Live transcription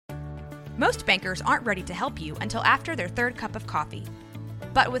Most bankers aren't ready to help you until after their third cup of coffee.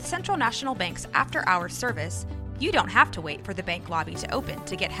 But with Central National Bank's after-hours service, you don't have to wait for the bank lobby to open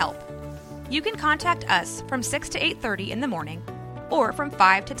to get help. You can contact us from 6 to 8:30 in the morning or from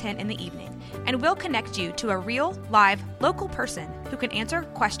 5 to 10 in the evening, and we'll connect you to a real, live, local person who can answer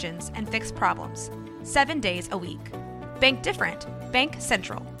questions and fix problems 7 days a week. Bank different. Bank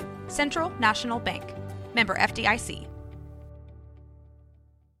Central. Central National Bank. Member FDIC.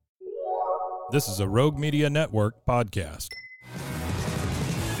 This is a Rogue Media Network podcast.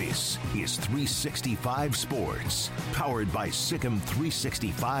 This is 365 Sports, powered by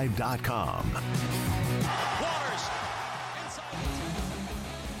Sikkim365.com.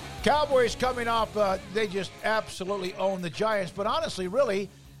 Cowboys coming off, they just absolutely own the Giants. But honestly, really,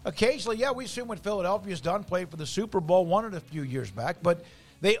 occasionally, yeah, we've seen what Philadelphia's done, played for the Super Bowl, won it a few years back. But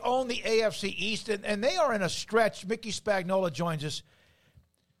they own the AFC East, and they are in a stretch. Mickey Spagnola joins us.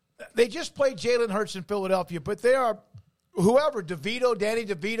 They just played Jalen Hurts in Philadelphia, but they are, whoever, Danny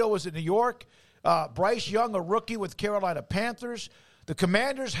DeVito was in New York, Bryce Young, a rookie with Carolina Panthers. The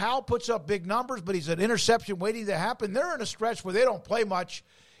Commanders, Hal puts up big numbers, but he's an interception waiting to happen. They're in a stretch where they don't play much.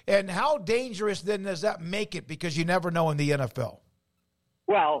 And how dangerous then does that make it? Because you never know in the NFL.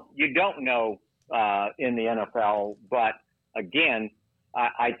 Well, you don't know in the NFL, but again,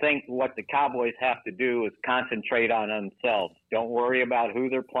 I think what the Cowboys have to do is concentrate on themselves. Don't worry about who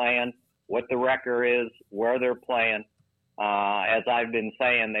they're playing, what the record is, where they're playing. As I've been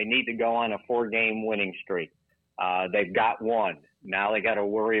saying, they need to go on a 4-game winning streak. They've got 1. Now they got to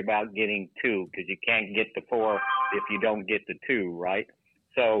worry about getting 2 because you can't get to 4 if you don't get to 2, right?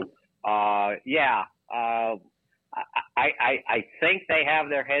 So, I think they have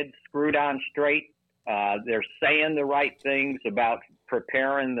their heads screwed on straight. They're saying the right things about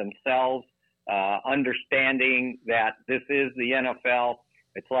preparing themselves, understanding that this is the NFL.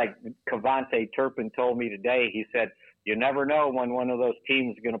 It's like Cavante Turpin told me today. He said, you never know when one of those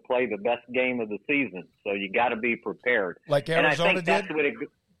teams is going to play the best game of the season. So you got to be prepared. Like Arizona did?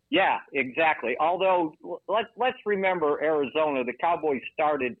 Yeah, exactly. Although, let's remember Arizona, the Cowboys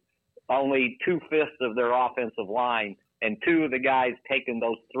started only 2/5 of their offensive line, and 2 of the guys taking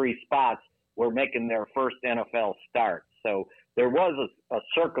those 3 spots were making their first NFL start. So there was a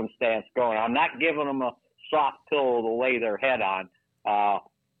circumstance going on. I'm not giving them a soft pillow to lay their head on.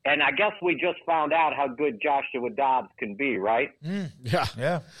 And I guess we just found out how good Joshua Dobbs can be, right?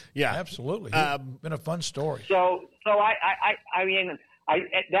 Yeah, absolutely. Been a fun story. So I mean,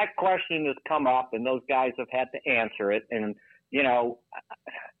 that question has come up, and those guys have had to answer it. And, you know,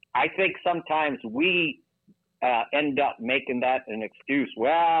 I think sometimes we end up making that an excuse.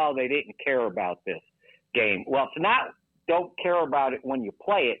 Well, they didn't care about this game. Well, it's not don't care about it when you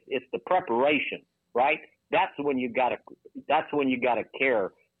play it. It's the preparation, right? That's when you got to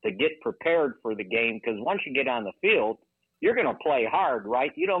care to get prepared for the game, because once you get on the field, you're going to play hard,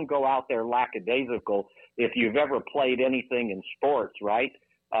 right? You don't go out there lackadaisical if you've ever played anything in sports, right?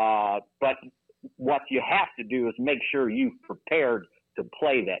 But what you have to do is make sure you've prepared to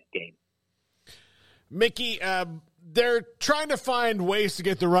play that game. Mickey, they're trying to find ways to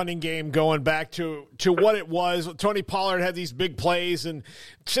get the running game going back to what it was. Tony Pollard had these big plays, and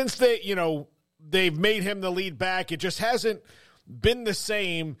since they've made him the lead back, it just hasn't been the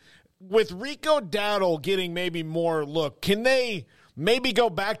same. With Rico Dowdle getting maybe more look, can they maybe go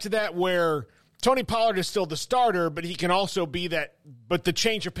back to that where Tony Pollard is still the starter, but he can also be that, but the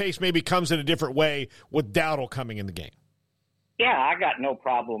change of pace maybe comes in a different way with Dowdle coming in the game? Yeah, I got no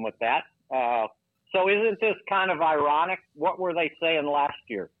problem with that. So isn't this kind of ironic? What were they saying last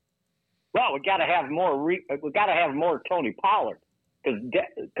year? Well, we got to have more Tony Pollard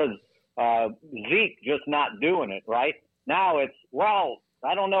because Zeke just not doing it, right? Now it's, well,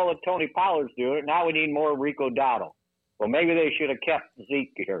 I don't know if Tony Pollard's doing it. Now we need more Rico Dowdle. Well, maybe they should have kept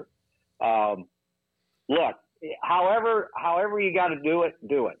Zeke here. Look, however you got to do it,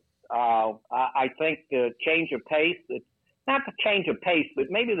 do it. I think the change of pace, not the change of pace, but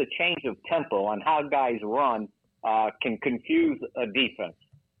maybe the change of tempo on how guys run can confuse a defense.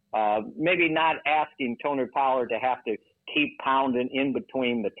 Maybe not asking Tony Pollard to have to keep pounding in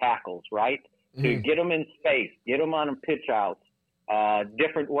between the tackles, right? To get him in space, get him on pitch outs,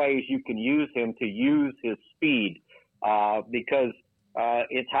 different ways you can use him to use his speed, because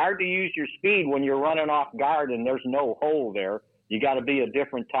it's hard to use your speed when you're running off guard and there's no hole there. You got to be a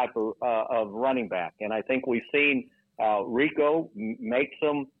different type of running back. And I think we've seen Rico make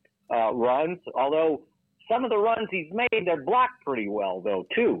some runs, although some of the runs he's made, they're blocked pretty well, though,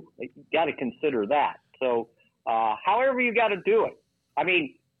 too. You got to consider that. So however you got to do it. I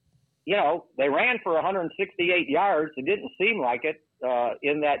mean, you know, they ran for 168 yards. It didn't seem like it.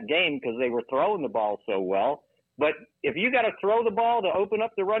 in that game because they were throwing the ball so well. But if you got to throw the ball to open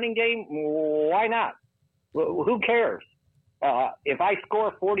up the running game, why not? Who cares? If I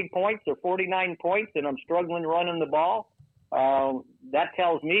score 40 points or 49 points and I'm struggling running the ball, that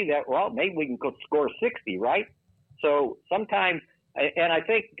tells me that, well, maybe we can score 60, right? So sometimes, and I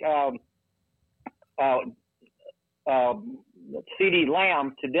think C.D.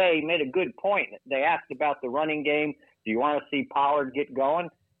 Lamb today made a good point. They asked about the running game. Do you want to see Pollard get going?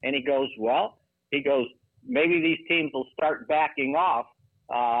 And he goes, maybe these teams will start backing off,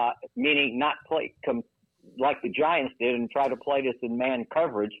 meaning not play like the Giants did and try to play this in man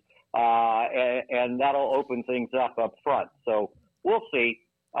coverage, and that'll open things up front. So we'll see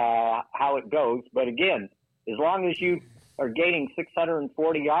how it goes. But again, as long as you are gaining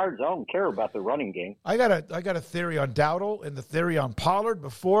 640 yards, I don't care about the running game. I got a theory on Dowdle and the theory on Pollard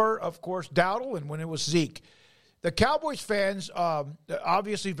before, of course, Dowdle and when it was Zeke. The Cowboys fans,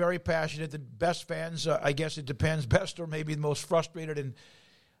 obviously very passionate. The best fans, I guess it depends, best or maybe the most frustrated.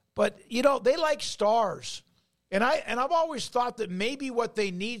 But they like stars. And I've always thought that maybe what they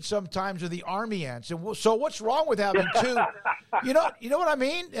need sometimes are the Army ants. And so what's wrong with having two? You know what I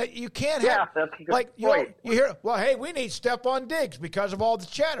mean? You can't have that's a good point. You hear, well, hey, we need Stephon Diggs because of all the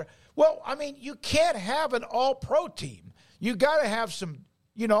chatter. Well, I mean, you can't have an all-pro team. You got to have some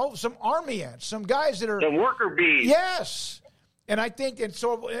Army ants, some guys that are the worker bees. Yes. And I think, and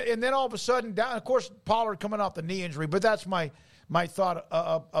then all of a sudden, of course, Pollard coming off the knee injury, but that's my thought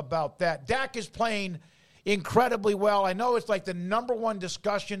about that. Dak is playing incredibly well. I know it's like the number one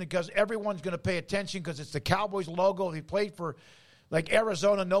discussion because everyone's going to pay attention because it's the Cowboys logo. If he played for like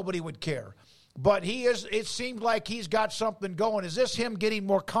Arizona, nobody would care. But it seems like he's got something going. Is this him getting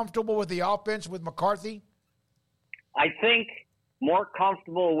more comfortable with the offense with McCarthy? I think more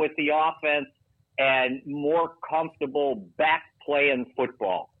comfortable with the offense and more comfortable back playing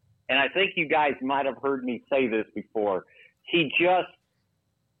football. And I think you guys might have heard me say this before.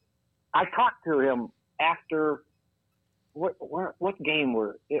 I talked to him after what game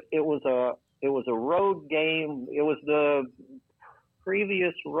were it was a road game. It was the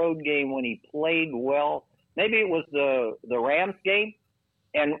previous road game when he played well. Maybe it was the Rams game.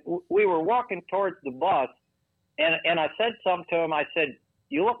 And we were walking towards the bus and I said something to him. I said,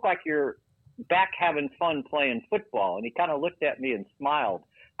 "You look like you're back having fun playing football." And he kind of looked at me and smiled.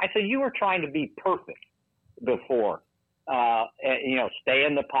 I said, "You were trying to be perfect before. Stay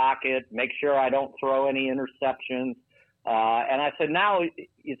in the pocket, make sure I don't throw any interceptions." And I said, now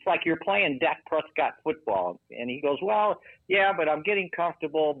it's like you're playing Dak Prescott football. And he goes, "Well, yeah, but I'm getting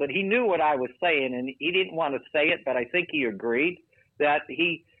comfortable." But he knew what I was saying, and he didn't want to say it, but I think he agreed that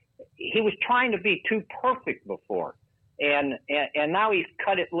he was trying to be too perfect before. And now he's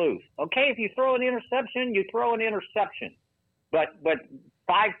cut it loose. Okay, if you throw an interception, you throw an interception. But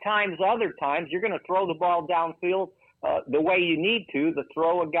 5 times other times, you're going to throw the ball downfield the way you need to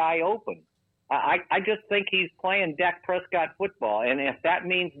throw a guy open. I just think he's playing Dak Prescott football. And if that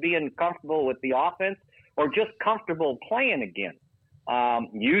means being comfortable with the offense or just comfortable playing again,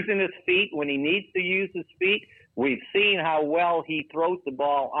 using his feet when he needs to use his feet. We've seen how well he throws the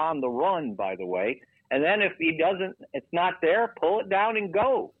ball on the run, by the way. And then if he doesn't, it's not there, pull it down and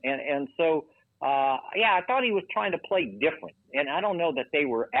go. And so, I thought he was trying to play different. And I don't know that they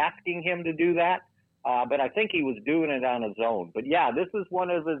were asking him to do that. But I think he was doing it on his own. But, yeah, this is one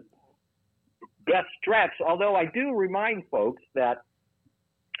of his best stretch, although I do remind folks that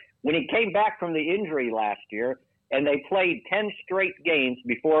when he came back from the injury last year and they played 10 straight games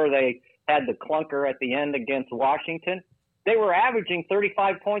before they had the clunker at the end against Washington, they were averaging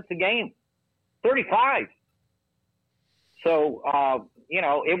 35 points a game. 35. So,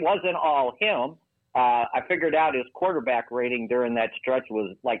 it wasn't all him. I figured out his quarterback rating during that stretch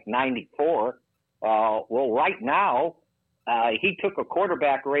was like 94. Right now, he took a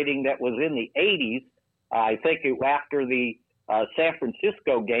quarterback rating that was in the 80s. I think after the San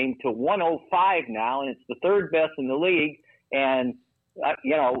Francisco game to 105 now, and it's the third best in the league. And,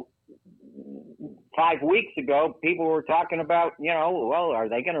 5 weeks ago, people were talking about, are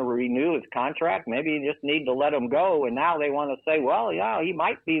they going to renew his contract? Maybe you just need to let him go. And now they want to say, well, yeah, he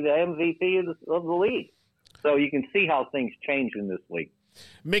might be the MVP of the league. So you can see how things change in this league.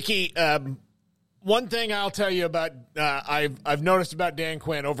 Mickey, one thing I'll tell you about I've noticed about Dan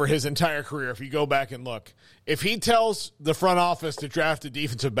Quinn over his entire career, if you go back and look, if he tells the front office to draft a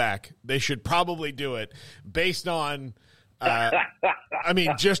defensive back, they should probably do it based on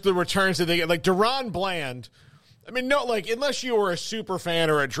just the returns that they get. Like Deron Bland, unless you were a super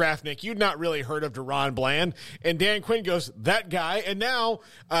fan or a draftnik, you'd not really heard of Deron Bland. And Dan Quinn goes, that guy. And now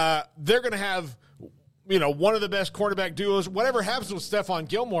they're going to have one of the best quarterback duos. Whatever happens with Stephon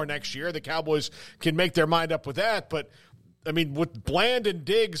Gilmore next year, the Cowboys can make their mind up with that. But, I mean, with Bland and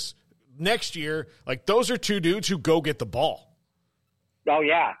Diggs next year, like, those are two dudes who go get the ball. Oh,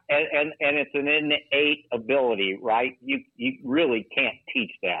 yeah, and it's an innate ability, right? You really can't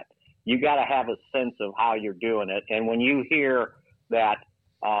teach that. You got to have a sense of how you're doing it. And when you hear that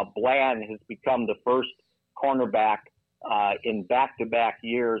Bland has become the first cornerback in back-to-back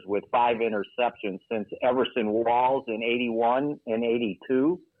years with 5 interceptions since Everson Walls in 81 and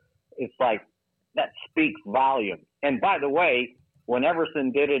 82, it's like that speaks volumes. And by the way, when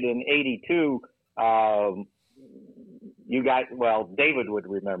Everson did it in 82, David would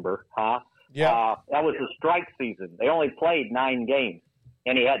remember, huh? Yeah. That was a strike season. They only played 9 games,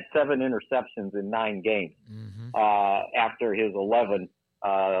 and he had 7 interceptions in 9 games after his 11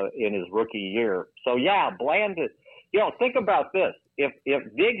 in his rookie year. So, yeah, Bland is, think about this. If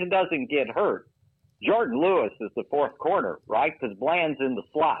Diggs doesn't get hurt, Jordan Lewis is the 4th corner, right? Because Bland's in the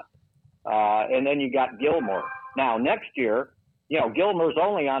slot. And then you got Gilmore. Now, next year, Gilmore's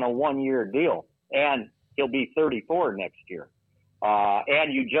only on a 1-year deal, and he'll be 34 next year.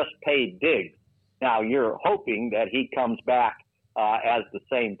 And you just paid Diggs. Now, you're hoping that he comes back as the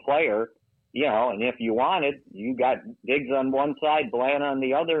same player, and if you wanted, you got Diggs on one side, Bland on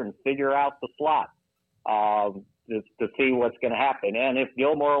the other, and figure out the slot to see what's going to happen. And if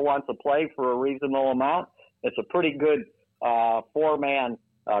Gilmore wants to play for a reasonable amount, it's a pretty good 4-man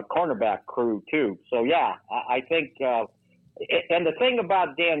cornerback crew, too. So, yeah, I think and the thing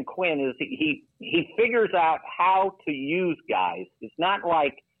about Dan Quinn is he figures out how to use guys. It's not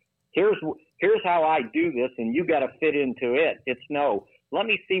like, here's how I do this and you got to fit into it. It's no, let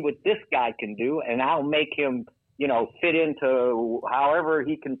me see what this guy can do and I'll make him, fit into however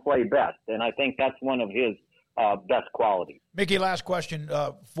he can play best. And I think that's one of his best qualities. Mickey, last question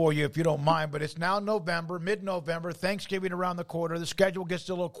for you, if you don't mind, but it's now November, mid-November, Thanksgiving around the corner. The schedule gets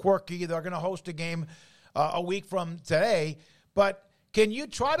a little quirky. They're going to host a game a week from today. But can you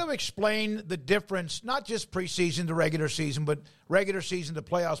try to explain the difference, not just preseason to regular season, but regular season to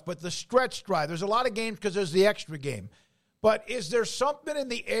playoffs, but the stretch drive? There's a lot of games because there's the extra game. But is there something in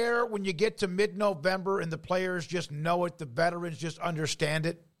the air when you get to mid-November and the players just know it, the veterans just understand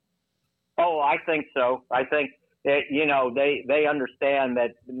it? Oh, I think so. I think that, they understand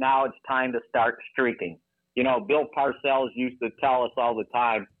that now it's time to start streaking. Bill Parcells used to tell us all the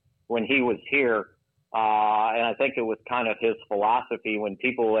time when he was here, and I think it was kind of his philosophy when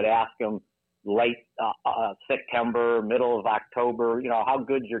people would ask him late September, middle of October, how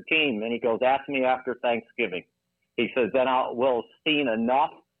good's your team? And he goes, ask me after Thanksgiving. He says, then we'll have seen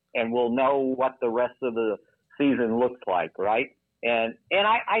enough and we'll know what the rest of the season looks like, right? And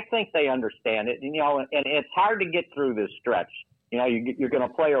I think they understand it. And it's hard to get through this stretch. You're going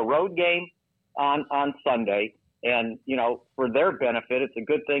to play a road game on Sunday. And, for their benefit, it's a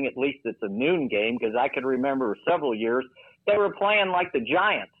good thing at least it's a noon game, because I could remember several years they were playing like the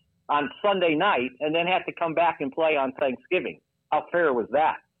Giants on Sunday night and then had to come back and play on Thanksgiving. How fair was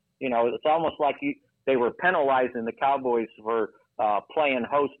that? It's almost like they were penalizing the Cowboys for playing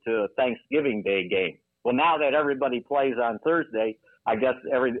host to a Thanksgiving Day game. Well, now that everybody plays on Thursday, I guess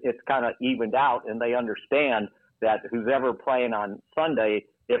it's kind of evened out, and they understand that who's ever playing on Sunday,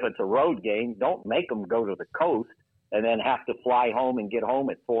 if it's a road game, don't make them go to the coast and then have to fly home and get home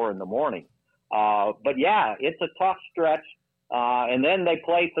at 4 a.m. But, yeah, it's a tough stretch. And then they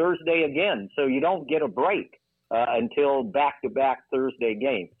play Thursday again, so you don't get a break until back-to-back Thursday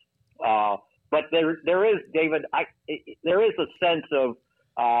games. But there is, David, there is a sense of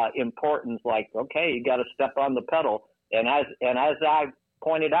importance, like, okay, you got to step on the pedal. And as I've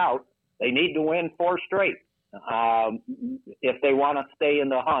pointed out, they need to win 4 straight if they want to stay in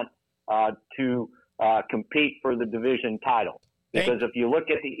the hunt to compete for the division title. Because if you look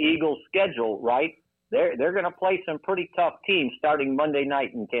at the Eagles' schedule, right, they're going to play some pretty tough teams starting Monday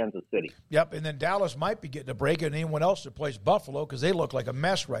night in Kansas City. Yep, and then Dallas might be getting a break, and anyone else that plays Buffalo, because they look like a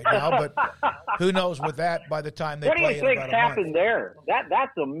mess right now. But who knows with that by the time they play in about a month. What do you think's happened there?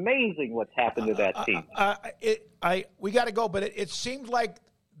 That's amazing what's happened to that team. We got to go, but it seems like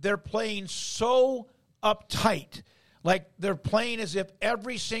they're playing so uptight. Like they're playing as if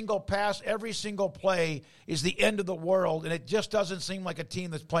every single pass, every single play is the end of the world, and it just doesn't seem like a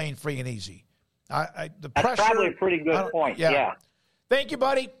team that's playing free and easy. The pressure, that's probably a pretty good point. Yeah. Thank you,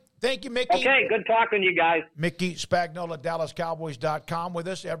 buddy. Thank you, Mickey. Okay, good talking to you guys. Mickey Spagnola, DallasCowboys.com with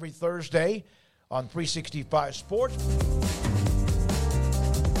us every Thursday on 365 Sports.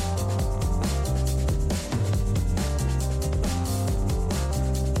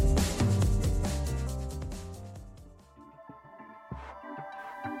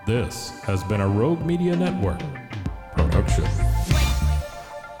 This has been a Rogue Media Network production.